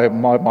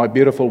my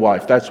beautiful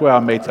wife. That's where I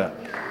met her.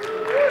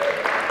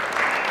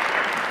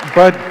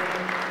 But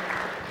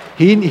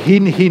he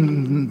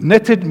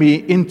knitted me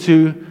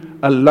into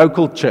a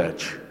local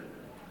church.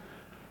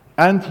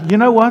 And you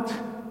know what?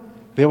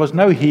 There was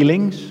no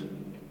healings.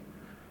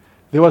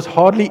 There was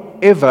hardly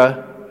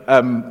ever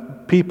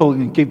people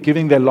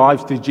giving their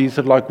lives to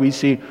Jesus like we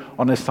see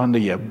on a Sunday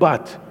here.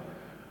 But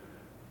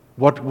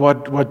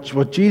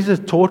what Jesus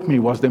taught me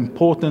was the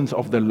importance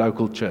of the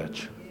local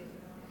church.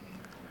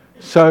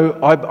 So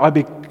I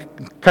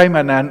became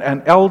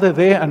an elder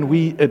there, and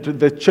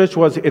the church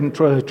was in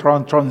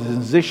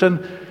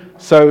transition.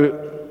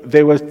 So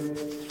there was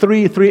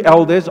three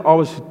elders. I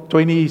was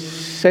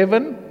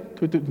 27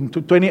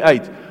 to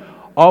 28.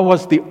 I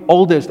was the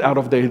oldest out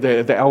of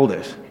the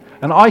elders.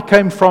 And I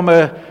came from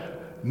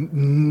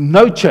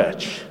no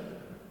church.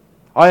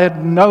 I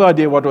had no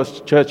idea what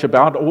was church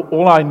about.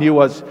 All I knew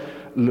was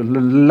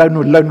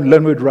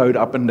Linwood Road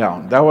up and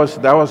down. That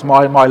was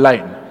my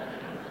lane.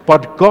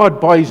 But God,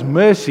 by His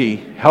mercy,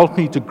 helped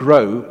me to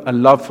grow a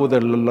love for the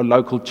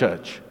local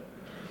church.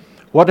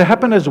 What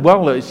happened as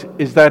well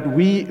is that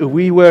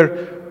we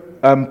were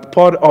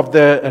part of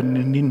the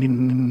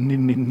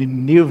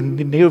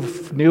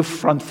new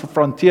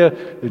frontier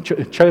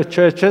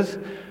churches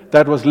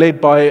that was led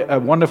by a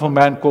wonderful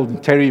man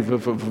called Terry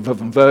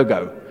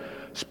Virgo.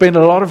 Spent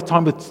a lot of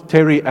time with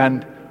Terry,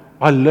 and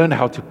I learned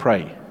how to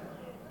pray.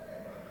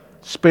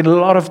 Spent a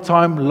lot of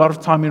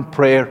time in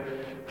prayer,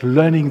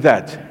 learning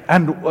that.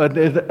 And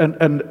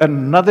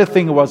another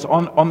thing was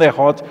on their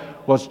heart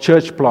was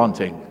church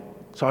planting.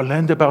 So I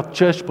learned about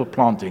church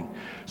planting.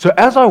 So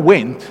as I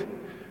went,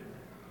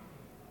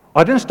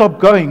 I didn't stop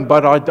going,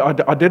 but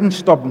I didn't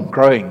stop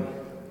growing.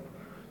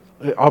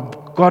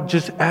 God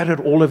just added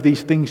all of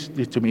these things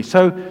to me.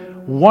 So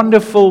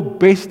wonderful,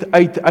 best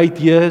eight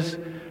years.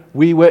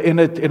 We were in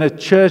a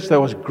church that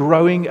was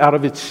growing out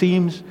of its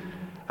seams.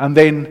 And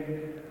then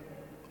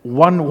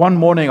one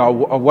morning I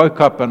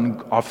woke up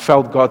and I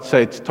felt God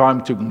say, it's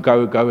time to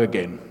go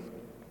again.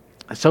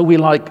 So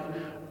I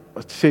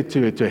said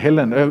to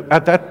Helen,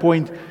 at that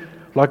point,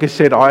 like I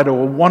said, I had a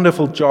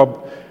wonderful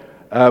job.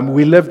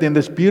 We lived in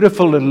this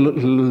beautiful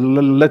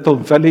little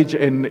village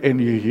in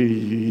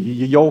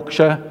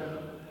Yorkshire.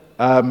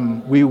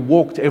 We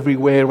walked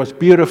everywhere. It was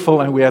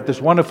beautiful, and we had this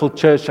wonderful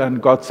church,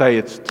 and God said,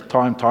 it's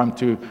time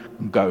to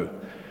go.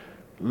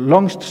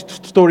 Long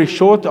story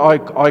short, I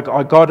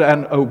got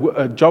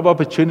a job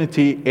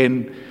opportunity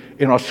in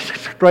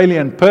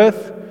Australia, in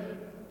Perth,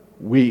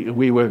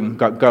 we were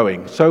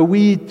going. So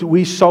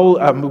we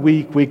sold.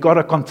 We got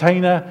a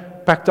container,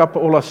 packed up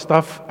all our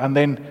stuff, and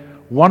then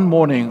one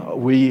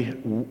morning we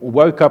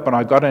woke up and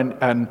I got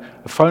a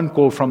phone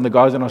call from the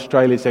guys in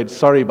Australia. Said,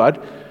 "Sorry, bud,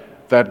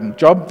 that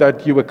job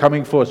that you were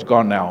coming for is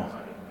gone now."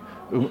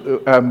 Rio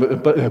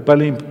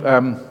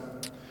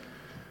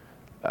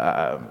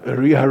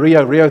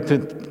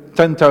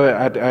Tinto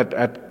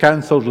had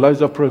cancelled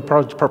loads of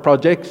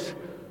projects.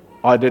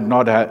 I did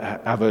not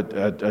have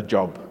a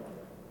job.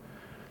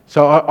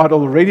 So I'd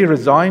already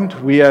resigned.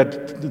 We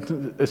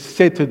had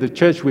said to the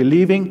church, we're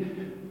leaving.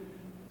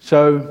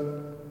 So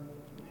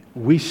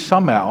we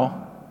somehow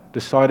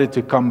decided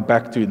to come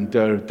back to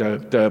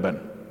Durban.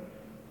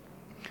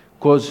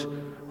 Because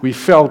we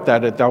felt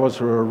that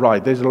was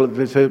right. There's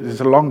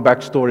a long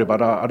backstory,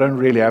 but I don't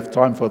really have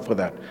time for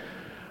that.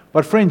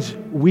 But friends,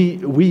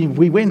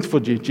 we went for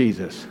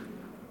Jesus.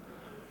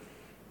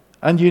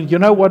 And you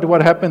know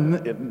what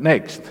happened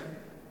next?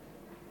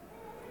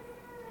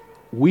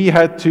 We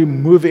had to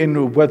move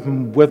in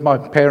with my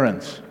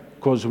parents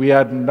because we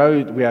had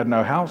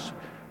no house,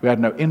 we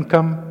had no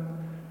income,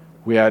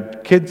 we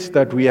had kids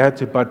that we had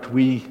to, but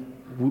we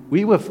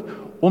were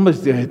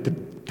almost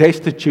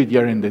destitute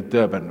here in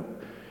Durban.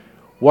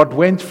 What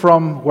went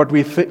from what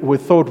we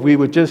thought we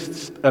would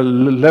just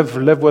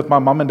live with my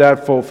mom and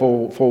dad for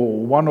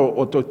 1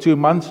 or 2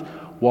 months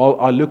while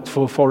I looked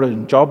for a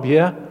job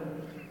here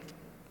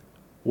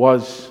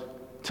was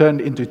turned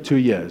into 2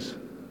 years.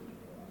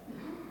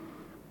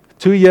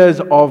 2 years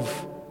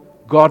of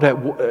God.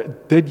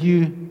 Did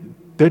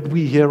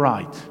we hear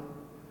right?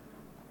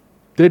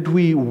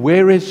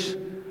 Where is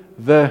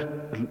the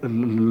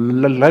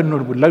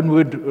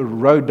Lonewood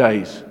Road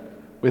days?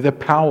 Where the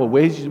power?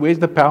 Where's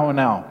the power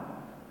now?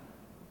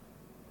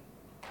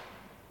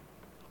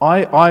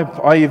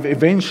 I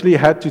eventually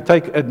had to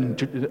take a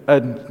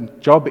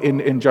job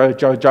in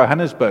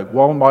Johannesburg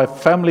while my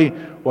family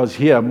was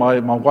here. My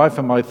wife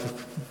and my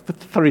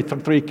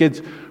three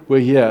kids were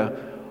here.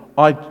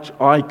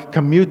 I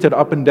commuted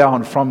up and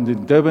down from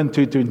Durban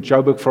to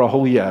Joburg for a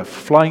whole year,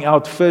 flying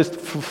out first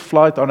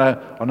flight on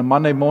a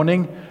Monday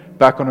morning,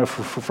 back on a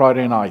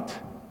Friday night.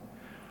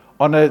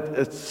 On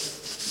a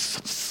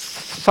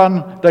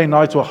Sunday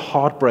nights were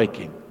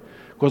heartbreaking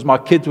because my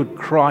kids would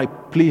cry,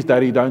 "Please,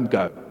 Daddy, don't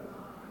go."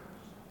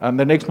 And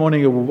the next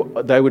morning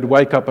they would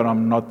wake up and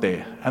I'm not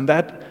there. And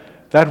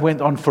that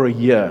went on for a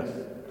year.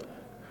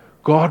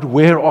 God,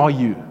 where are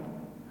you?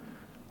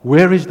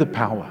 Where is the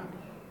power?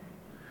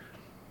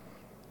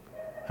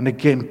 And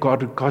again,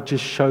 God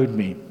just showed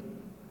me.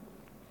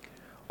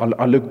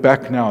 I look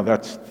back now,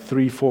 that's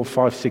 3, 4,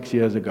 5, 6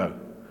 years ago.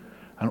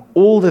 And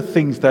all the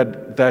things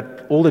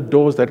all the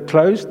doors that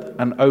closed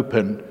and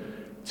opened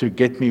to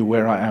get me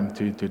where I am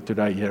to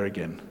today here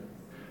again.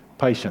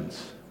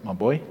 Patience, my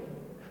boy.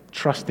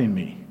 Trust in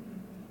me.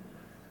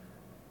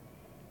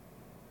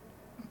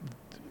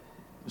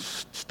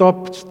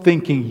 Stop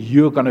thinking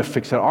you're going to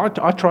fix it.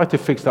 I tried to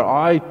fix that.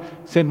 I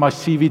sent my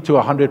CV to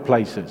 100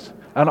 places.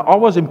 And I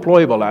was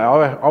employable.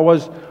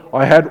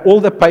 I had all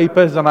the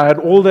papers and I had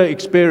all the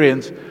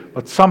experience,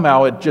 but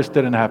somehow it just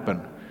didn't happen.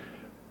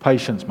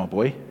 Patience, my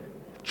boy.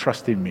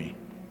 Trust in me.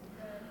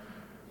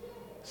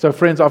 So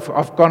friends,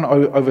 I've gone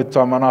over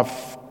time and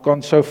I've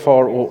gone so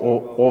far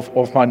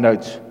off my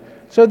notes.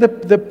 So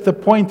the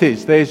point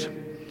is,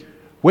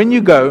 when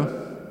you go,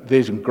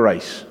 there's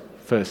grace,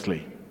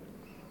 firstly.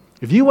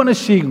 If you want to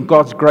see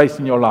God's grace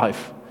in your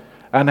life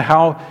and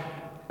how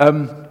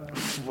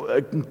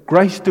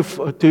grace to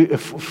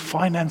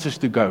finances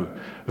to go,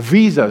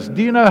 visas.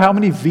 Do you know how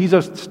many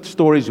visa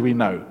stories we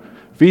know?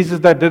 Visas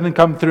that didn't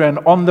come through, and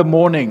on the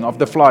morning of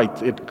the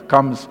flight, it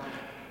comes.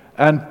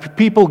 And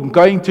people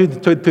going to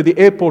the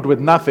airport with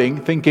nothing,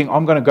 thinking,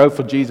 I'm going to go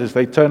for Jesus.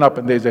 They turn up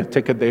and there's a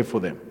ticket there for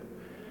them.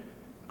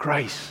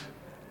 Grace.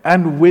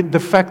 And with the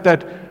fact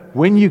that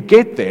when you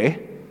get there,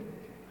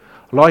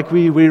 like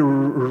we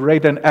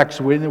read in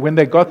Acts, when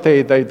they got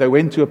there, they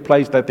went to a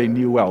place that they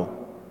knew well.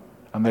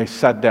 And they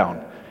sat down.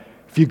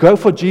 If you go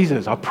for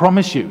Jesus, I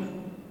promise you,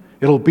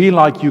 it'll be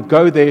like you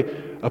go there,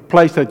 a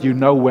place that you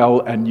know well,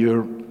 and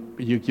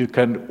you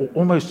can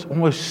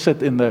almost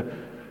sit in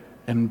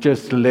and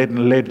just let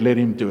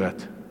him do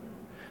it.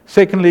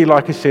 Secondly,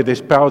 like I said,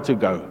 there's power to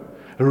go.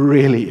 It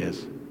really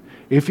is.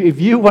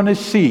 If you want to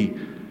see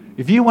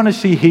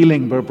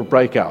healing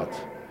break out,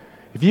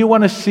 if you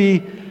want to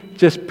see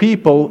just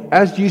people,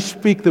 as you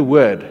speak the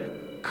word,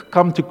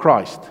 come to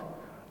Christ,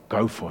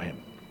 go for him.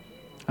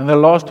 And the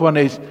last one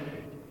is,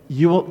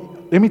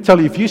 let me tell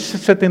you, if you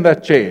sit in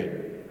that chair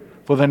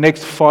for the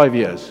next 5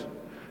 years,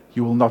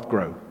 you will not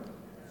grow.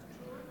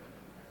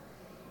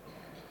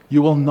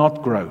 You will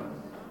not grow.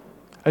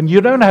 And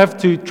you don't have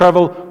to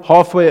travel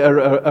halfway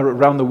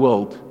around the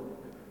world.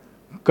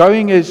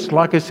 Going is,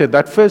 like I said,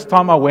 that first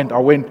time I went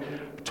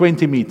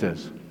 20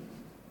 meters.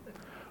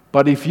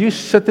 But if you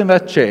sit in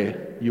that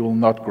chair, you will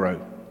not grow.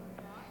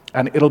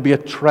 And it'll be a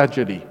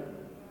tragedy.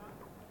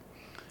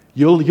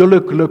 You'll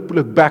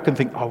look back and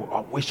think, oh,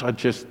 I wish I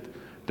just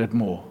did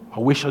more. I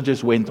wish I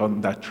just went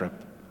on that trip.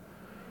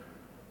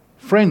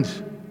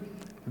 Friends,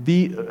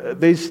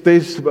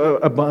 There's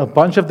a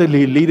bunch of the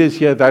leaders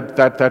here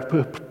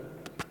that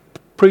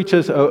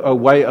preaches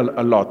away a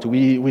lot.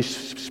 We've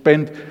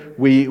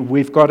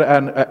got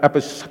an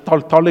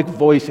apostolic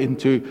voice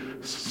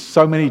into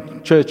so many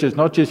churches,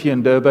 not just here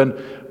in Durban,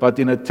 but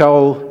in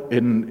Natal,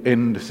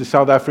 in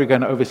South Africa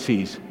and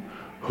overseas.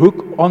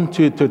 Hook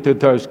onto to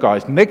those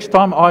guys. Next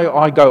time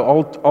I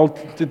go,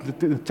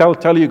 I'll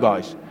tell you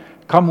guys,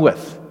 come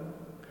with.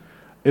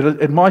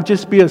 It might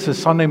just be as a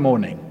Sunday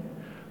morning,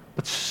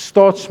 but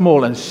start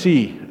small and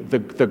see the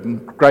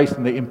grace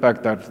and the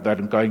impact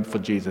that going for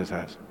Jesus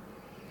has.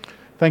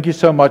 Thank you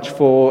so much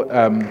for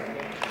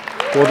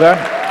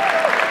that.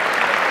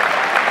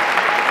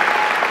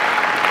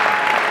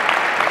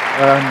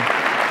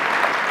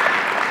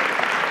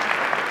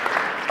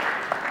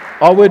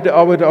 I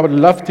would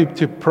love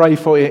to pray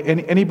for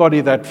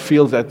anybody that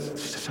feels that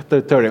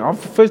stirring.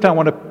 First, I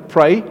want to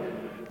pray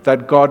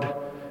that God.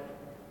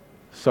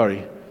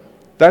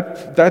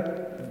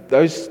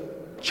 Those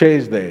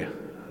chairs there.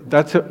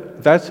 That's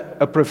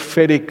a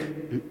prophetic.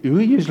 Who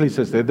usually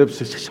sits there? The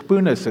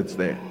Spooner sits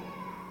there.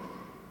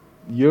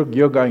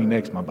 You're going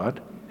next, my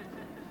bud.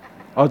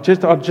 I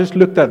just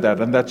looked at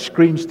that, and that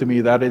screams to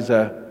me that is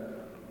a.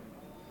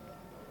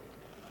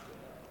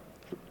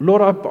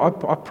 Lord,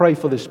 I pray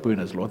for the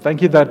Spooners, Lord.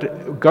 Thank you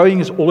that going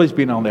has always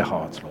been on their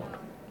hearts, Lord.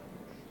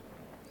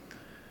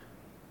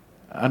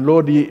 And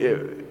Lord,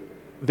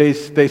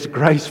 there's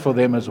grace for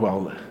them as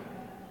well.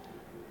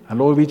 And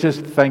Lord, we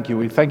just thank you.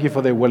 We thank you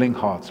for their willing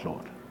hearts,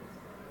 Lord.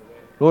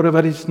 Lord,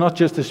 but it's not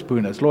just the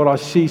Spooners. Lord, I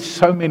see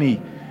so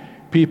many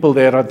people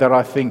there that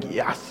I think,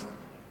 yes,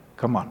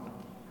 come on.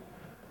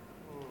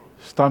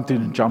 It's time to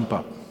jump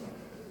up.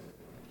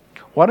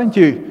 Why don't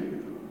you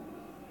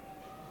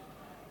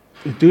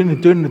do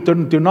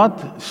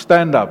not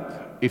stand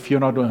up if you're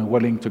not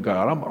willing to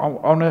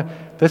go.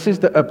 This is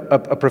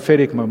a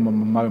prophetic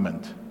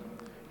moment.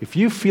 If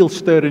you feel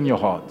stirred in your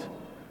heart,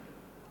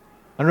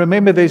 and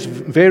remember there's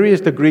various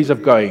degrees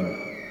of going.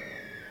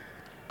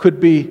 Could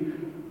be